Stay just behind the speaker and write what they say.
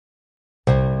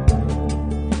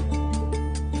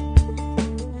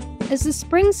As the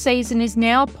spring season is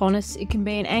now upon us, it can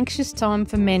be an anxious time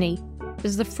for many,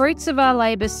 as the fruits of our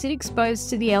labour sit exposed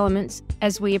to the elements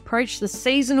as we approach the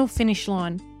seasonal finish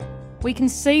line. We can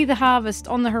see the harvest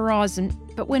on the horizon,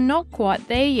 but we're not quite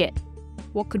there yet.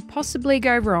 What could possibly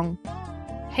go wrong?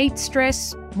 Heat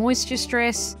stress, moisture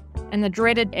stress, and the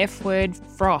dreaded F word,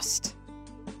 frost.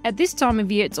 At this time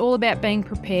of year, it's all about being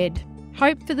prepared.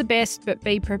 Hope for the best, but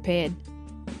be prepared.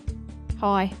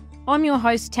 Hi, I'm your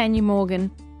host, Tanya Morgan.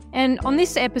 And on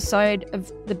this episode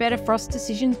of the Better Frost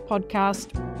Decisions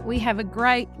podcast, we have a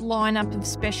great lineup of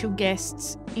special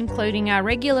guests, including our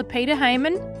regular Peter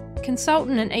Heyman,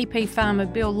 consultant and EP farmer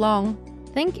Bill Long,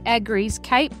 Think Agri's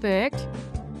Kate Burke,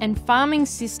 and farming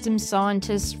systems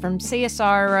scientist from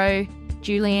CSIRO,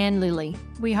 Julianne Lilly.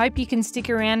 We hope you can stick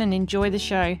around and enjoy the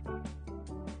show.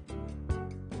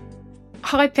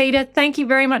 Hi, Peter. Thank you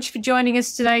very much for joining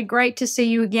us today. Great to see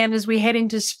you again as we head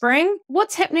into spring.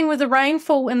 What's happening with the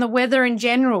rainfall and the weather in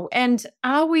general? And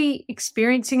are we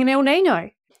experiencing an El Nino?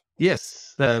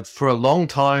 Yes. For a long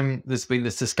time, there's been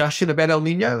this discussion about El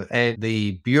Nino, and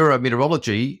the Bureau of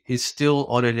Meteorology is still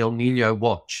on an El Nino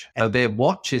watch. Their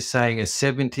watch is saying a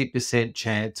 70%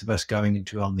 chance of us going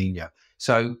into El Nino.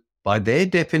 So by their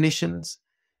definitions,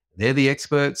 they're the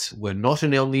experts. We're not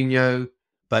an El Nino,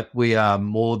 but we are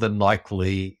more than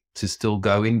likely to still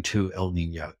go into El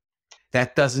Nino.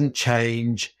 That doesn't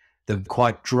change the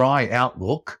quite dry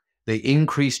outlook, the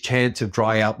increased chance of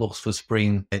dry outlooks for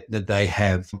spring that they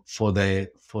have for the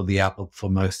outlook for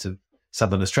most of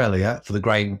southern Australia, for the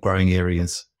grain growing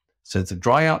areas. So it's a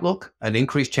dry outlook, an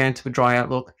increased chance of a dry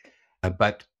outlook,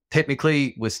 but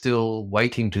technically we're still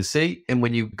waiting to see. And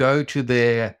when you go to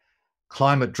their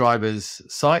climate drivers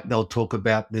site, they'll talk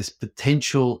about this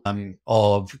potential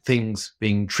of things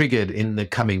being triggered in the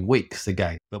coming weeks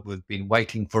again. But we've been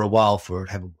waiting for a while for it,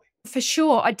 haven't we? For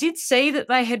sure. I did see that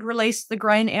they had released the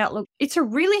grain outlook. It's a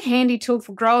really handy tool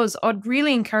for growers. I'd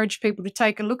really encourage people to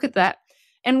take a look at that.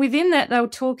 And within that, they were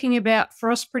talking about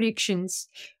frost predictions.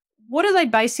 What are they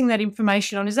basing that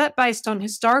information on? Is that based on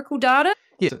historical data?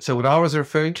 Yeah. So what I was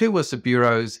referring to was the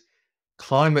Bureau's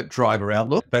climate driver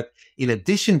outlook. But in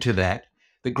addition to that,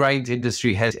 the grains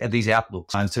industry has these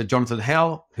outlooks. And so Jonathan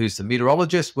Howell, who's the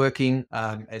meteorologist working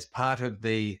as part of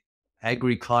the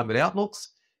Agri Climate Outlooks,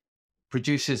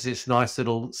 produces this nice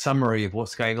little summary of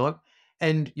what's going on.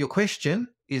 And your question,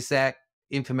 is that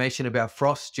information about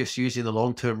frost just using the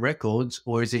long-term records,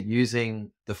 or is it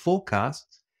using the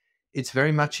forecasts? It's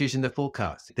very much using the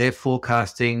forecast. They're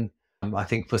forecasting, I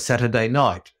think, for Saturday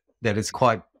night that it's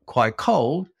quite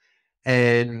cold,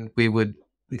 and we would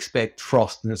expect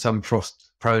frost in some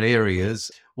frost-prone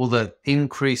areas. Well, the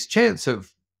increased chance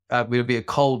of will be a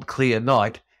cold, clear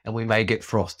night, and we may get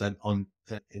frost in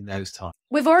those times.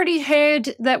 We've already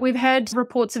heard that we've had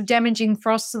reports of damaging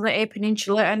frosts in the Eyre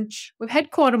Peninsula, and we've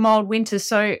had quite a mild winter,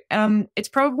 so it's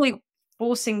probably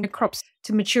forcing the crops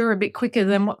to mature a bit quicker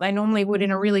than what they normally would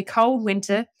in a really cold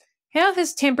winter. How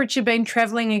has temperature been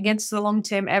travelling against the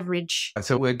long-term average?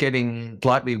 So we're getting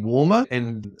slightly warmer,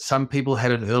 and some people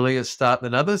had an earlier start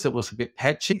than others. It was a bit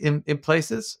patchy in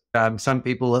places. Some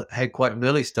people had quite an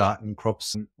early start, and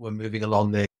crops were moving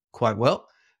along there quite well.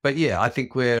 But yeah, I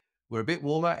think we're a bit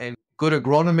warmer, and good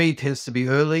agronomy tends to be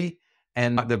early,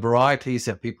 and the varieties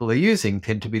that people are using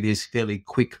tend to be these fairly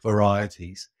quick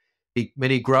varieties.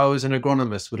 Many growers and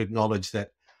agronomists would acknowledge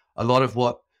that a lot of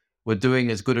what we're doing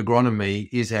as good agronomy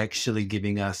is actually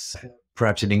giving us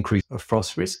perhaps an increase of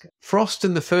frost risk. Frost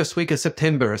in the first week of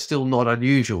September are still not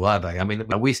unusual, are they? I mean,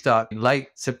 we start in late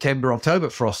September, October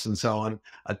frosts and so on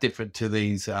are different to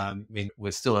these.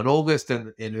 We're still in August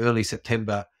and in early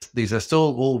September. These are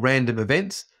still all random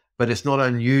events, but it's not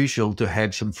unusual to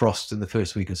have some frost in the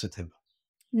first week of September.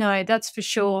 No, that's for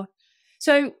sure.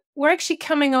 So we're actually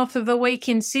coming off of a week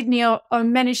in Sydney. I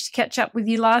managed to catch up with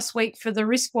you last week for the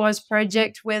RiskWise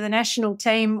project, where the national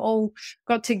team all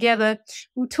got together.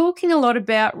 We're talking a lot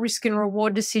about risk and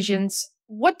reward decisions.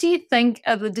 What do you think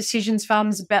are the decisions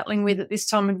farmers are battling with at this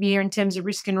time of year in terms of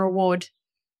risk and reward?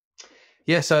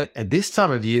 Yeah, so at this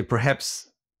time of year, perhaps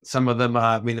some of them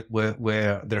are,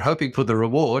 where they're hoping for the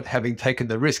reward, having taken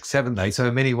the risks, haven't they? So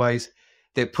in many ways,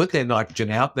 they've put their nitrogen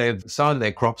out, they've sown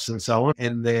their crops and so on,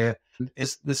 and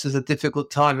this is a difficult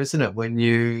time, isn't it, when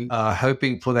you are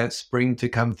hoping for that spring to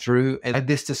come through. And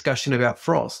this discussion about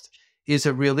frost is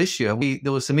a real issue.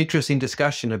 There was some interesting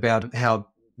discussion about how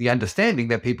the understanding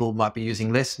that people might be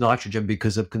using less nitrogen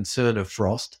because of concern of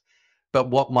frost, but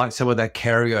what might some of that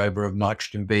carryover of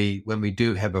nitrogen be when we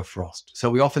do have a frost? So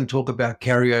we often talk about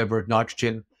carryover of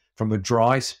nitrogen from a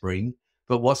dry spring,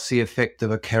 but what's the effect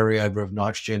of a carryover of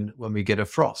nitrogen when we get a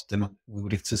frost? And we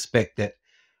would suspect that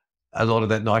a lot of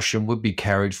that nitrogen would be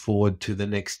carried forward to the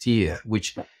next year,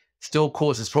 which still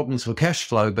causes problems for cash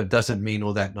flow, but doesn't mean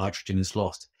all that nitrogen is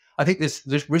lost. I think this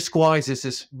Riskwise is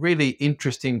this really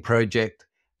interesting project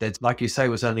that, like you say,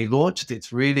 was only launched.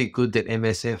 It's really good that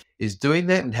MSF is doing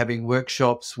that and having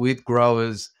workshops with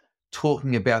growers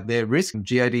talking about their risk.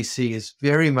 GADC is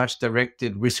very much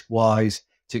directed Riskwise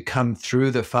to come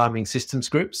through the farming systems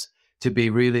groups, to be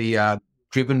really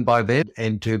driven by them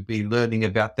and to be learning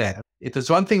about that. If there's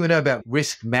one thing we know about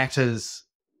risk matters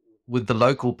with the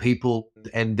local people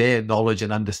and their knowledge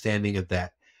and understanding of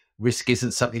that. Risk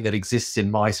isn't something that exists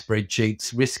in my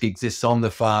spreadsheets. Risk exists on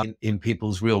the farm in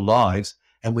people's real lives,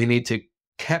 and we need to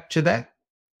capture that.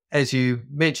 As you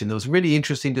mentioned, there was a really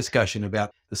interesting discussion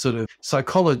about the sort of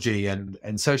psychology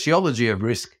and sociology of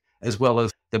risk, as well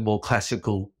as the more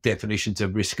classical definitions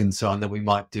of risk and so on that we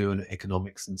might do in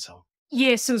economics and so on.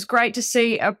 Yes, it was great to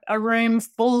see a room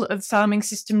full of farming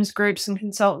systems groups and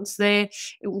consultants there.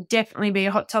 It will definitely be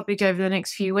a hot topic over the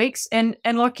next few weeks. And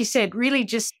like you said, really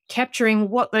just capturing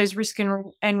what those risk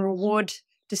and reward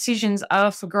decisions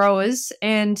are for growers.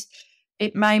 And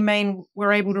it may mean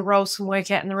we're able to roll some work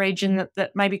out in the region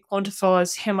that maybe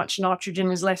quantifies how much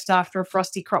nitrogen is left after a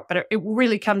frosty crop. But it will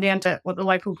really come down to what the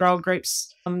local grower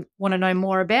groups want to know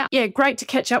more about. Yeah, great to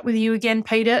catch up with you again,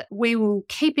 Peter. We will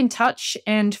keep in touch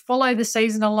and follow the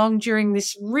season along during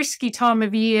this risky time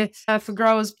of year for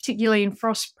growers, particularly in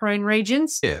frost-prone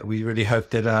regions. Yeah, we really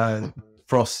hope that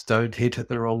frosts don't hit at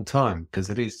the wrong time, because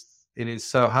it is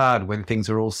so hard when things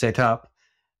are all set up.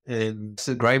 And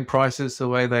the grain prices the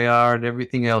way they are and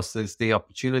everything else, there's the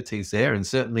opportunities there. And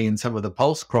certainly in some of the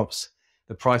pulse crops,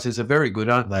 the prices are very good,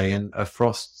 aren't they? And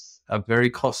frosts are very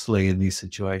costly in these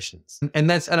situations.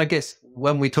 And I guess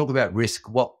when we talk about risk,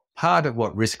 what part of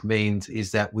what risk means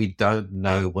is that we don't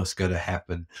know what's going to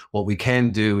happen. What we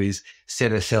can do is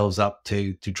set ourselves up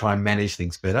to try and manage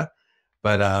things better.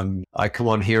 But I come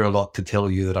on here a lot to tell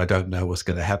you that I don't know what's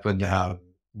going to happen.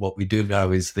 What we do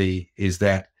know is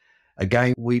that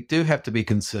again, we do have to be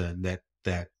concerned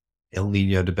that El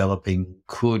Nino developing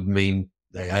could mean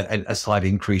a slight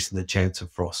increase in the chance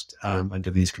of frost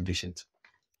under these conditions.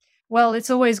 Well,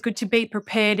 it's always good to be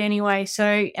prepared anyway.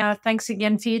 So thanks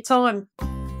again for your time.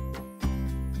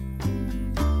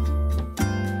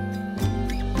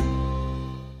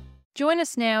 Join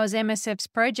us now as MSF's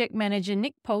project manager,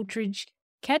 Nick Poltridge,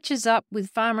 catches up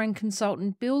with farmer and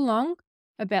consultant Bill Long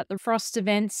about the frost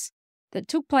events that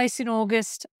took place in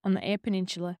August on the Eyre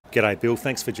Peninsula. G'day, Bill.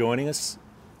 Thanks for joining us.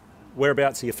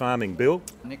 Whereabouts are you farming, Bill?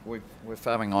 Nick, we're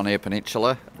farming on Eyre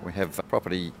Peninsula. We have a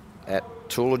property at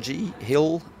Toology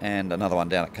Hill and another one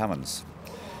down at Cummins.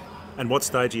 And what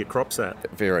stage are your crops at?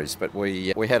 It varies, but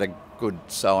we had a good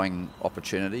sowing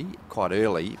opportunity quite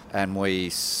early, and we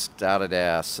started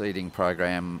our seeding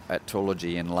program at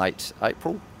Toology in late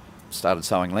April. Started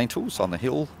sowing lentils on the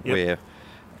hill, Yep.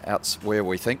 where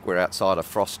we think we're outside a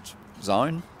frost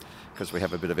zone because we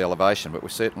have a bit of elevation, but we're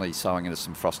certainly sowing into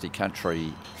some frosty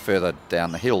country further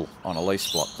down the hill on a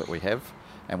lease block that we have.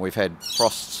 And we've had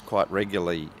frosts quite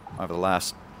regularly over the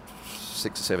last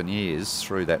 6 or 7 years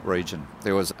through that region.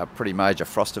 There was a pretty major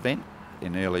frost event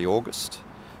in early August,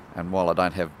 and while I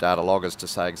don't have data loggers to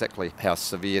say exactly how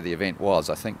severe the event was,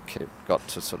 I think it got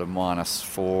to sort of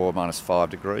 -4, -5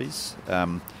 degrees.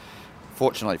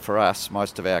 Fortunately for us,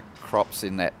 most of our crops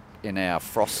in our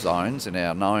frost zones, in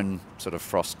our known sort of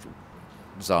frost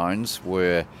zones,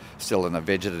 were still in a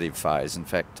vegetative phase. In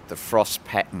fact, the frost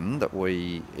pattern that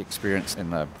we experience in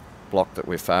the block that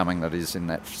we're farming that is in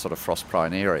that sort of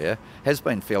frost-prone area has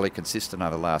been fairly consistent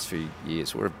over the last few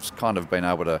years. We've kind of been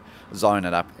able to zone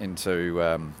it up into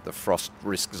the frost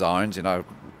risk zones,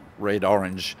 red,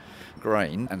 orange,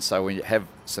 green. And so we have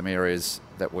some areas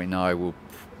that we know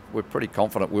we're pretty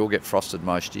confident we'll get frosted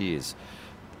most years.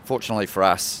 Fortunately for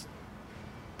us,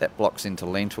 that blocks into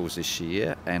lentils this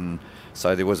year, and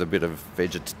so there was a bit of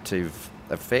vegetative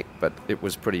effect, but it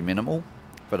was pretty minimal.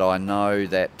 But I know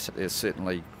that there's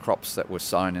certainly crops that were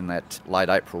sown in that late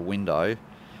April window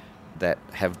that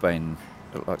have been,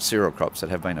 like cereal crops, that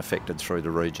have been affected through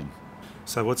the region.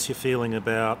 So what's your feeling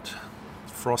about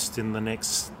frost in the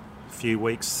next few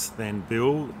weeks then,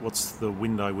 Bill? What's the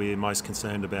window we're most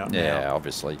concerned about now? Yeah,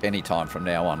 obviously. Any time from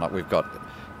now on, like we've got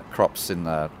crops in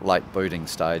the late booting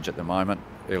stage at the moment,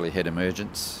 early head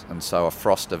emergence, and so a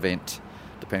frost event,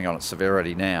 depending on its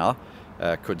severity now,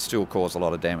 could still cause a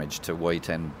lot of damage to wheat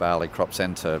and barley crops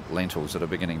and to lentils that are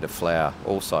beginning to flower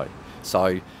also.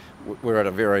 So we're at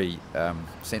a very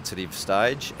sensitive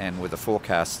stage, and with the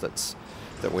forecast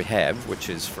that we have, which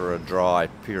is for a dry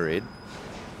period,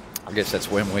 I guess that's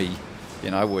when we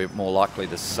we're more likely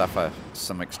to suffer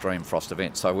some extreme frost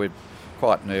events. So we're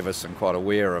quite nervous and quite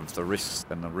aware of the risks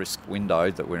and the risk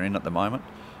window that we're in at the moment.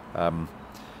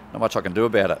 Not much I can do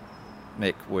about it,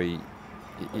 Nick. We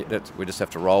just have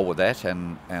to roll with that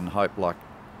and hope like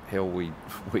hell we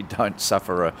don't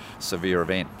suffer a severe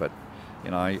event. But,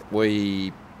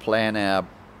 we plan our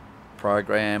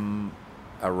program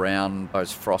around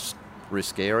those frost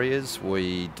risk areas.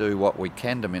 We do what we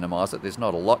can to minimise it. There's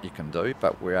not a lot you can do,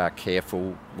 but we are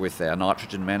careful with our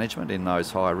nitrogen management in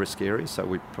those high risk areas, so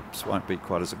we perhaps won't be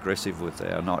quite as aggressive with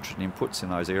our nitrogen inputs in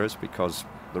those areas because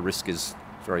the risk is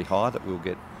very high that we'll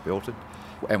get belted.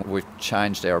 And we've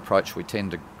changed our approach. We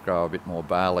tend to grow a bit more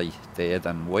barley there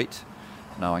than wheat,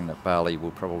 knowing that barley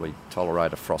will probably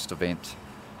tolerate a frost event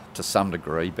to some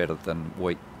degree better than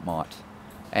wheat might.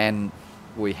 And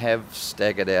we have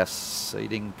staggered our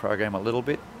seeding program a little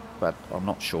bit, but I'm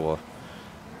not sure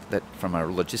that from a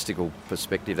logistical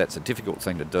perspective that's a difficult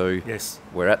thing to do. Yes.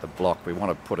 We're at the block, we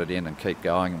want to put it in and keep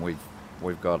going, and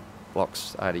we've got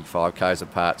blocks 85 k's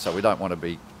apart, so we don't want to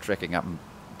be trekking up and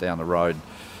down the road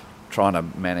trying to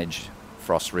manage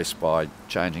frost risk by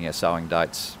changing our sowing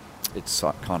dates. It's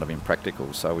kind of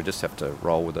impractical, so we just have to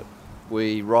roll with it.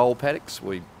 We roll paddocks,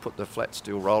 we put the flat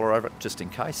steel roller over it just in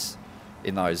case,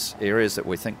 in those areas that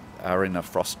we think are in a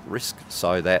frost risk,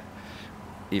 so that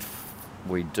if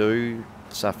we do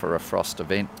suffer a frost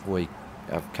event, we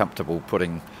are comfortable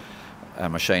putting a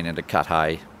machine in to cut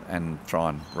hay and try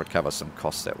and recover some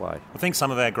costs that way. I think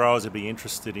some of our growers would be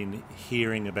interested in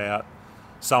hearing about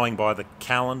sowing by the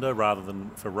calendar rather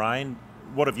than for rain.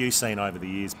 What have you seen over the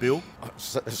years, Bill? I've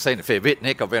seen a fair bit,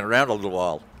 Nick. I've been around a little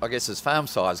while. I guess as farm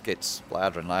size gets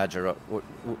larger and larger,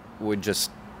 we're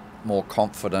just more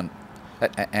confident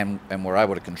and we're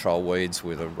able to control weeds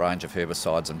with a range of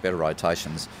herbicides and better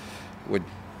rotations. We're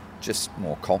just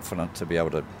more confident to be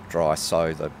able to dry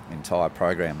sow the entire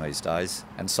program these days.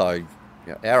 And so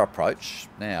our approach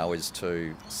now is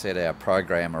to set our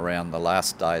program around the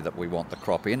last day that we want the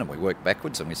crop in, and we work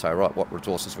backwards and we say, right, what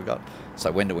resources we got?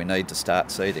 So when do we need to start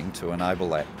seeding to enable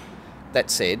that? That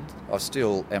said, I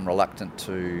still am reluctant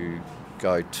to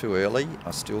go too early.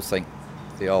 I still think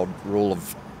the old rule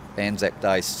of Anzac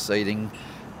Day seeding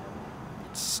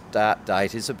start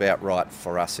date is about right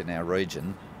for us in our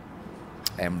region,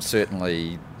 and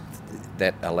certainly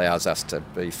that allows us to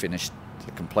be finished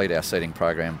to complete our seeding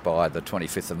program by the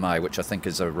 25th of May, which I think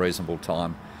is a reasonable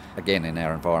time, again, in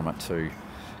our environment to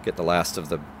get the last of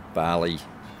the barley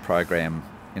program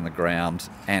in the ground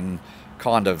and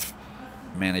kind of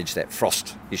manage that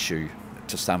frost issue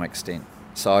to some extent.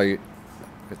 So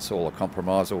it's all a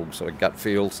compromise, all sort of gut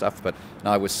feel stuff, but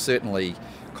no, we're certainly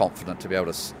confident to be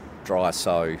able to dry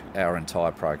sow our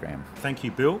entire program. Thank you,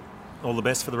 Bill. All the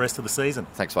best for the rest of the season.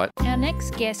 Thanks, mate. Our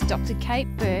next guest, Dr. Kate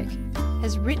Burke,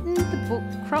 has written the book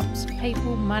Crops,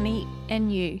 People, Money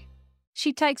and You.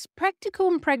 She takes a practical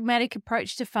and pragmatic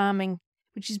approach to farming,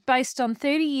 which is based on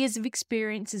 30 years of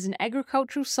experience as an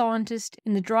agricultural scientist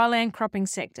in the dryland cropping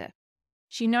sector.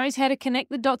 She knows how to connect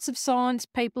the dots of science,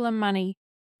 people and money.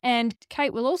 And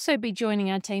Kate will also be joining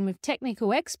our team of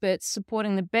technical experts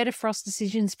supporting the Better Frost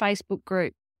Decisions Facebook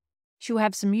group. She'll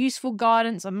have some useful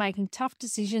guidance on making tough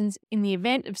decisions in the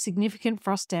event of significant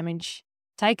frost damage.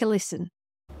 Take a listen.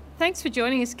 Thanks for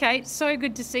joining us, Kate. So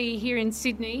good to see you here in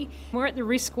Sydney. We're at the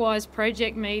RiskWise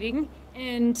project meeting,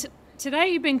 and today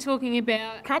you've been talking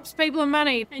about crops, people and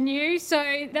money and you.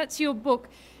 So that's your book,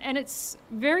 and it's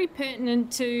very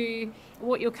pertinent to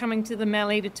what you're coming to the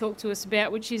Mallee to talk to us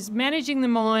about, which is managing the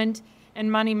mind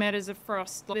and money matters of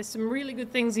frost. There's some really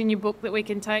good things in your book that we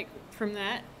can take from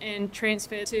that and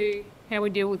transfer to how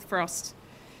we deal with frost.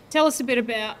 Tell us a bit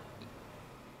about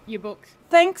your book.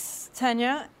 Thanks,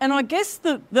 Tanya. And I guess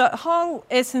the whole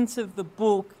essence of the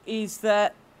book is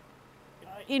that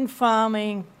in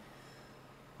farming,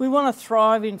 we want to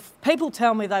thrive. People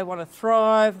tell me they want to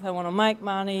thrive, they want to make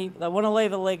money, they want to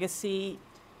leave a legacy,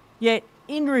 yet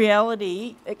in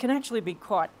reality, it can actually be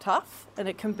quite tough and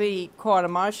it can be quite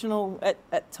emotional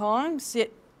at times, yet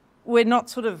we're not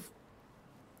sort of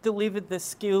delivered the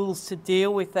skills to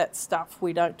deal with that stuff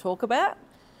we don't talk about.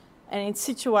 And in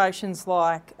situations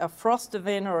like a frost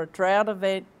event or a drought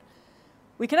event,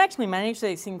 we can actually manage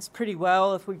these things pretty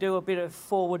well if we do a bit of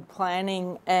forward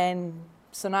planning and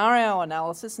scenario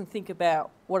analysis and think about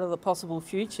what are the possible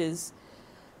futures.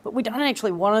 But we don't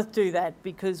actually want to do that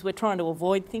because we're trying to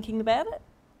avoid thinking about it.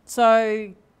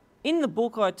 So in the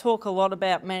book, I talk a lot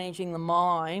about managing the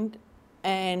mind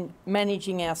and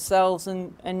managing ourselves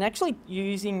and actually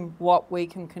using what we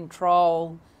can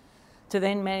control to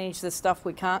then manage the stuff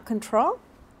we can't control.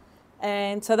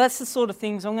 And so that's the sort of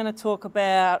things I'm going to talk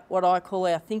about, what I call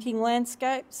our thinking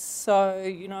landscapes.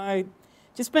 So,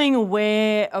 just being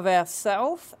aware of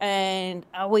ourselves, and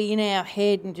are we in our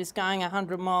head and just going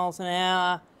 100 miles an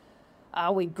hour?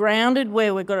 Are we grounded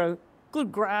where we've got a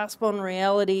good grasp on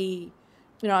reality,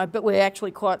 but we're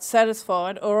actually quite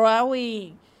satisfied? Or are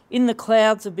we in the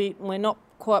clouds a bit and we're not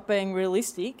quite being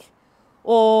realistic?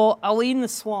 Or are we in the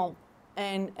swamp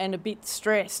and a bit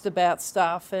stressed about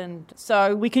stuff? And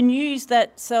so we can use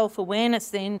that self-awareness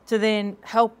then to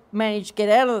help manage, get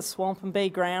out of the swamp and be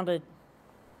grounded.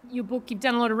 Your book, you've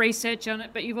done a lot of research on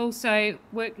it, but you've also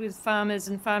worked with farmers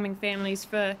and farming families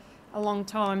for a long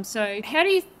time. So how do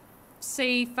you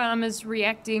see farmers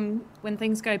reacting when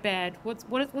things go bad?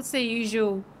 What's their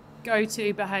usual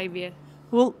go-to behaviour?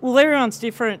 Well, everyone's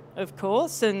different, of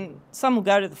course, and some will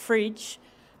go to the fridge,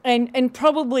 and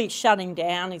probably shutting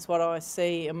down is what I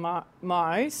see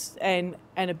most, and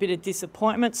a bit of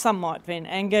disappointment. Some might vent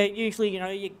anger.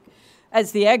 Usually,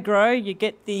 as the aggro, you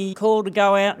get the call to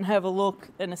go out and have a look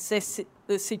and assess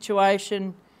the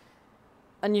situation,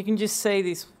 and you can just see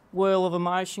this whirl of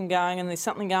emotion going, and there's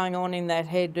something going on in that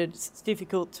head that's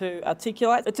difficult to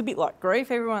articulate. It's a bit like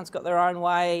grief. Everyone's got their own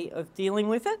way of dealing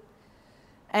with it.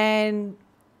 And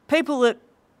people that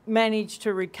manage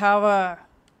to recover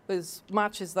as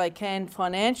much as they can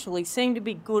financially seem to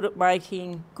be good at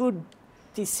making good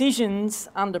decisions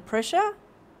under pressure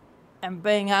and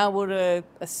being able to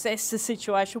assess the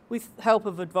situation with help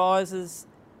of advisors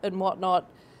and whatnot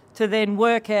to then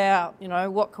work out,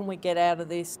 what can we get out of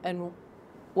this and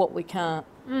what we can't.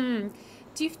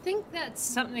 Do you think that's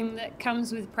something that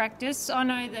comes with practice? I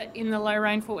know that in the low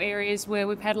rainfall areas where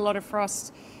we've had a lot of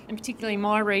frost, and particularly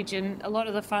my region, a lot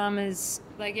of the farmers,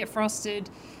 they get frosted,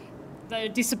 they're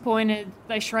disappointed,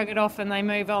 they shrug it off and they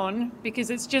move on because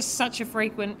it's just such a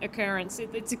frequent occurrence.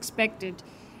 It's expected.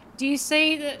 Do you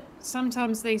see that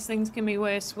sometimes these things can be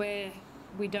worse where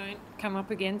we don't come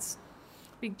up against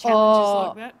big challenges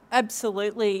like that?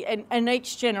 Absolutely. And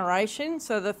each generation,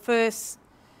 so the first...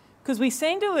 Because we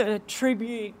seem to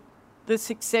attribute the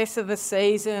success of a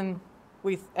season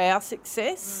with our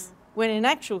success, when in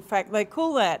actual fact they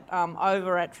call that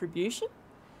over-attribution.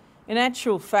 In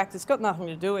actual fact, it's got nothing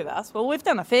to do with us. Well, we've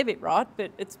done a fair bit right,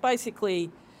 but it's basically,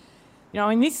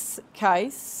 in this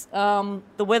case, the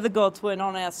weather gods weren't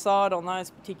on our side on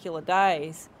those particular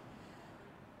days.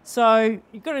 So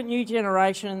you've got a new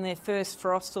generation in their first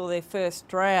frost or their first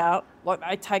drought,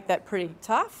 they take that pretty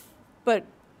tough. But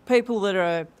people that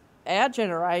are our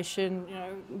generation,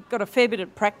 we've got a fair bit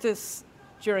of practice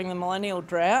during the millennial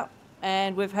drought,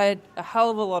 and we've had a hell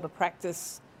of a lot of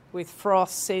practice with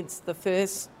frost since the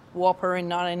first whopper in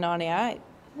 1998.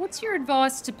 What's your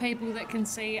advice to people that can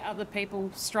see other people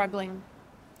struggling?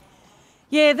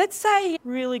 Yeah, that's a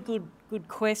really good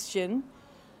question.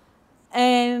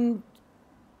 And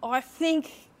I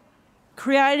think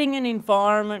creating an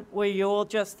environment where you're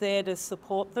just there to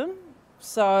support them.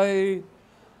 So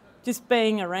just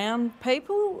being around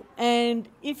people, and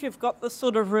if you've got the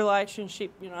sort of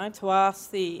relationship, to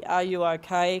ask the "Are you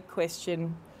okay?"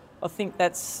 question, I think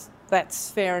that's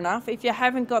fair enough. If you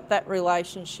haven't got that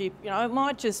relationship, it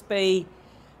might just be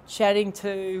chatting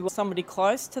to somebody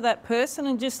close to that person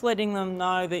and just letting them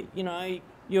know that,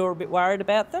 you're a bit worried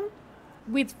about them.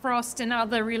 With frost and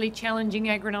other really challenging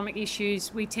agronomic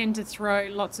issues, we tend to throw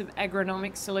lots of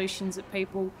agronomic solutions at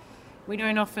people. We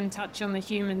don't often touch on the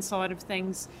human side of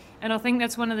things. And I think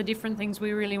that's one of the different things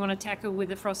we really want to tackle with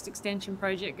the Frost Extension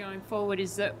project going forward,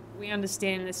 is that we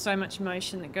understand there's so much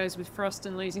emotion that goes with frost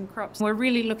and losing crops. We're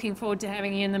really looking forward to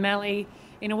having you in the Mallee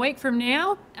in a week from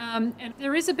now. And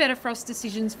there is a Better Frost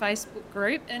Decisions Facebook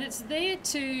group, and it's there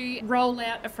to roll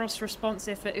out a frost response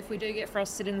effort if we do get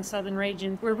frosted in the southern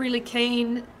region. We're really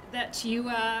keen that you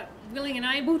are willing and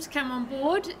able to come on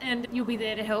board, and you'll be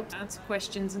there to help answer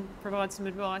questions and provide some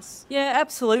advice. Yeah,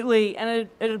 absolutely. And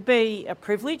it'd be a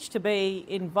privilege to be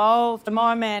involved.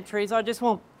 My mantra is I just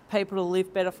want people to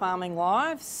live better farming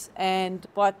lives, and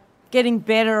by getting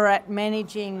better at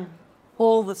managing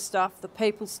all the stuff, the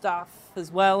people stuff,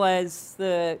 as well as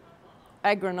the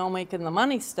agronomic and the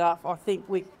money stuff, I think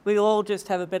we all just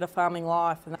have a better farming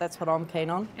life, and that's what I'm keen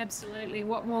on. Absolutely.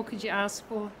 What more could you ask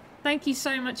for? Thank you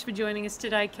so much for joining us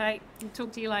today, Kate. We'll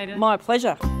talk to you later. My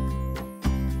pleasure.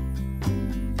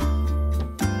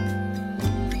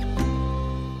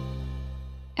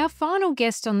 Our final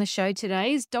guest on the show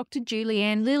today is Dr.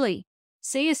 Julianne Lilly,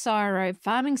 CSIRO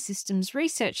Farming Systems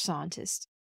Research Scientist.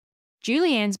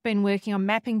 Julianne's been working on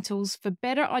mapping tools for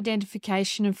better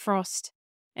identification of frost,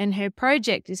 and her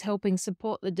project is helping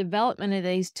support the development of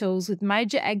these tools with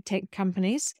major ag tech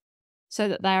companies so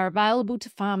that they are available to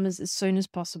farmers as soon as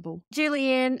possible.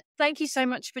 Julianne, thank you so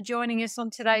much for joining us on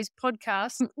today's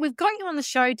podcast. We've got you on the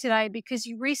show today because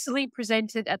you recently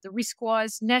presented at the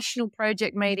Riskwise National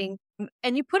Project meeting,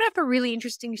 and you put up a really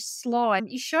interesting slide.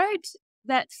 You showed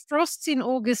that frosts in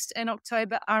August and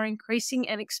October are increasing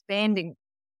and expanding.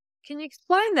 Can you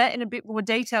explain that in a bit more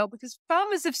detail? Because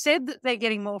farmers have said that they're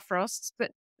getting more frosts,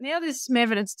 but now there's some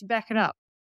evidence to back it up.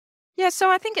 Yeah,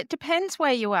 so I think it depends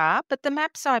where you are, but the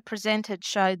maps I presented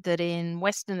showed that in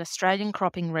Western Australian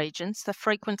cropping regions, the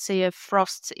frequency of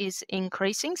frosts is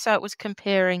increasing. So it was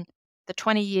comparing the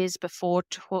 20 years before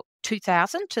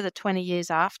 2000 to the 20 years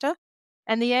after.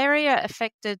 And the area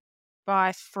affected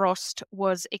by frost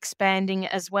was expanding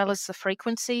as well as the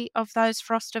frequency of those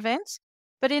frost events.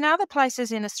 But in other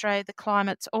places in Australia, the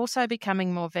climate's also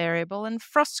becoming more variable, and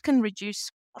frosts can reduce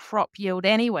crop yield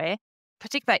anywhere,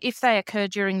 particularly if they occur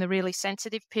during the really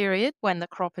sensitive period when the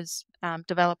crop is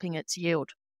developing its yield.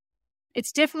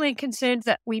 It's definitely a concern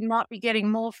that we might be getting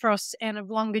more frosts and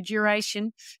of longer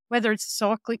duration, whether it's a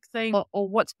cyclic thing or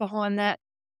what's behind that.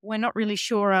 We're not really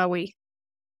sure, are we?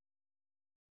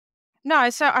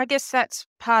 No, so I guess that's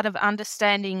part of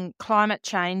understanding climate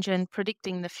change and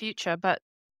predicting the future. But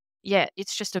yeah,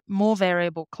 it's just a more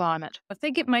variable climate. I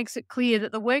think it makes it clear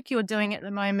that the work you're doing at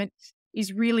the moment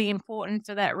is really important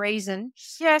for that reason.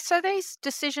 Yeah, so these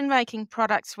decision-making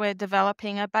products we're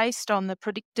developing are based on the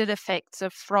predicted effects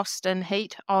of frost and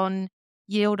heat on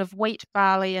yield of wheat,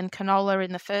 barley and canola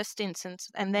in the first instance,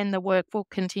 and then the work will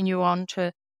continue on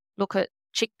to look at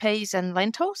chickpeas and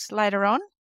lentils later on.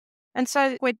 And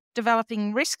so we're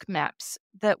developing risk maps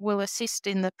that will assist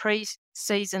in the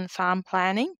pre-season farm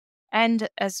planning and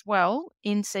as well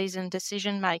in-season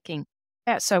decision-making.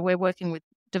 So we're working with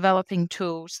developing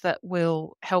tools that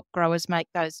will help growers make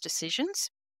those decisions.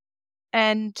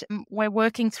 And we're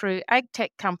working through ag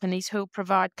tech companies who will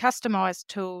provide customised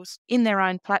tools in their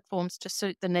own platforms to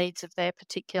suit the needs of their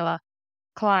particular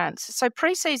clients. So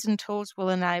pre-season tools will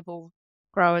enable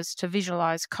growers to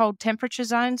visualise cold temperature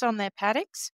zones on their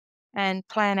paddocks and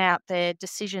plan out their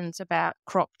decisions about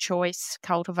crop choice,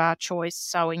 cultivar choice,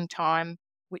 sowing time,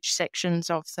 which sections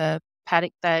of the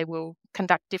paddock they will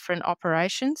conduct different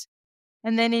operations.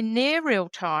 And then in near real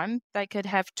time, they could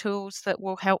have tools that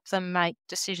will help them make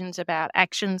decisions about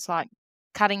actions like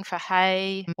cutting for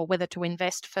hay or whether to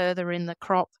invest further in the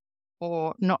crop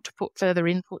or not to put further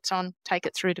inputs on, take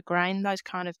it through to grain, those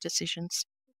kind of decisions.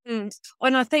 And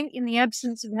I think in the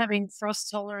absence of having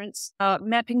frost tolerance,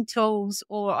 mapping tools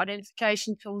or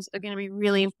identification tools are going to be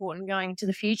really important going into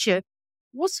the future.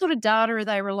 What sort of data are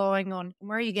they relying on and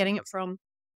where are you getting it from?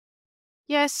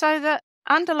 Yeah, so the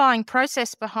underlying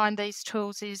process behind these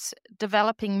tools is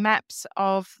developing maps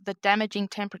of the damaging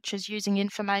temperatures using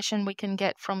information we can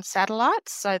get from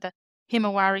satellites. So the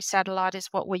Himawari satellite is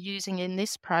what we're using in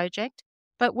this project.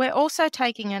 But we're also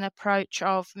taking an approach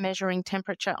of measuring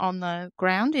temperature on the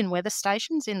ground in weather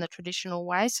stations in the traditional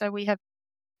way. So we have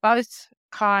both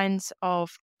kinds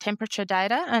of temperature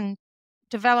data, and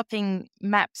developing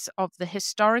maps of the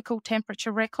historical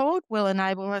temperature record will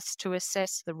enable us to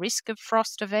assess the risk of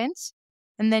frost events.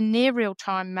 And then near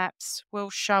real-time maps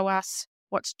will show us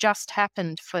what's just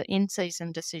happened for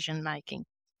in-season decision-making.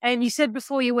 And you said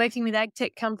before you're working with ag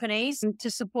tech companies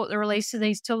to support the release of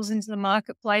these tools into the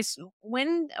marketplace.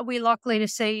 When are we likely to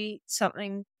see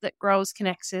something that growers can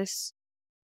access?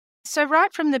 So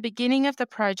right from the beginning of the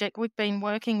project, we've been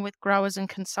working with growers and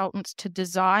consultants to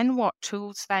design what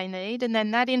tools they need. And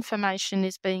then that information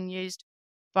is being used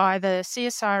by the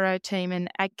CSIRO team and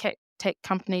ag tech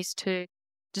companies to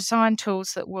design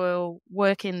tools that will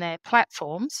work in their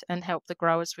platforms and help the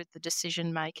growers with the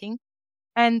decision making.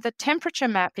 And the temperature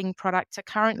mapping products are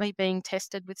currently being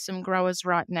tested with some growers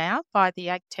right now by the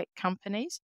ag tech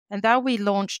companies, and they'll be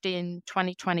launched in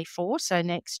 2024, so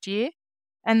next year.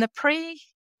 And the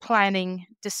pre-planning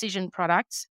decision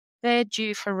products, they're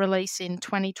due for release in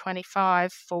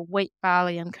 2025 for wheat,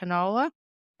 barley and canola,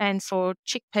 and for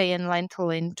chickpea and lentil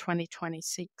in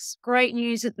 2026. Great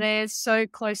news that they're so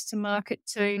close to market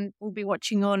soon. We'll be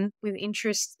watching on with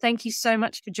interest. Thank you so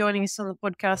much for joining us on the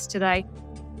podcast today.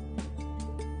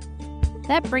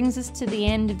 That brings us to the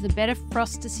end of the Better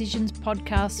Frost Decisions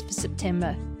podcast for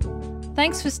September.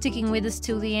 Thanks for sticking with us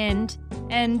till the end.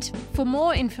 And for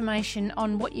more information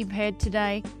on what you've heard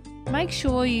today, make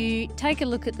sure you take a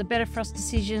look at the Better Frost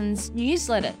Decisions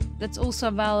newsletter that's also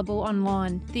available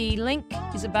online. The link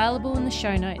is available in the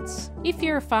show notes. If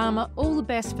you're a farmer, all the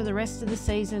best for the rest of the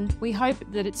season. We hope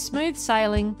that it's smooth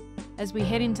sailing as we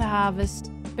head into harvest.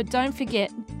 But don't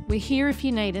forget, we're here if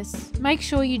you need us. Make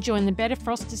sure you join the Better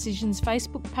Frost Decisions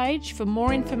Facebook page for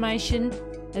more information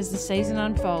as the season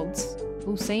unfolds.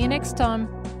 We'll see you next time.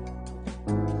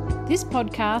 This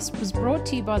podcast was brought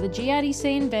to you by the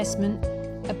GRDC Investment,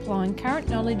 applying current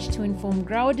knowledge to inform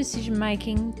grower decision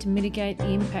making to mitigate the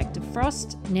impact of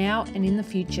frost now and in the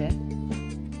future.